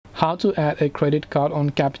How to add a credit card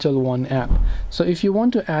on Capital One app. So if you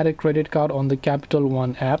want to add a credit card on the Capital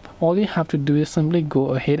One app, all you have to do is simply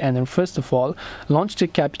go ahead and then first of all launch the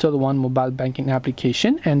Capital One mobile banking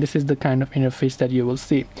application, and this is the kind of interface that you will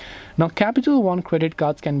see. Now Capital One credit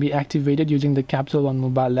cards can be activated using the Capital One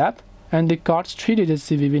mobile app, and the card's 3-digit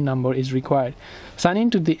CVV number is required. Sign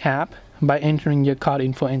into the app by entering your card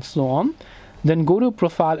info and so on. Then go to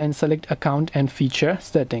Profile and select Account and Feature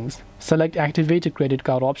Settings. Select Activate a Credit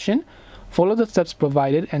Card option. Follow the steps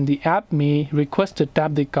provided and the app may request to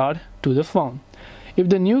tap the card to the phone. If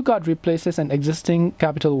the new card replaces an existing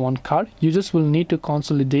Capital One card, users will need to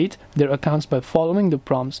consolidate their accounts by following the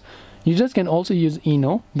prompts. Users can also use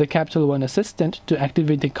Eno, the Capital One assistant, to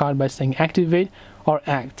activate the card by saying Activate or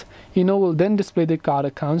Act. Eno will then display the card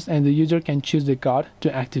accounts and the user can choose the card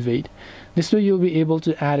to activate. This way you'll be able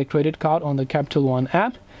to add a credit card on the Capital One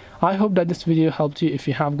app. I hope that this video helped you. If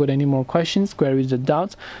you have got any more questions, queries or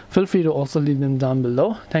doubts, feel free to also leave them down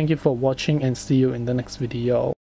below. Thank you for watching and see you in the next video.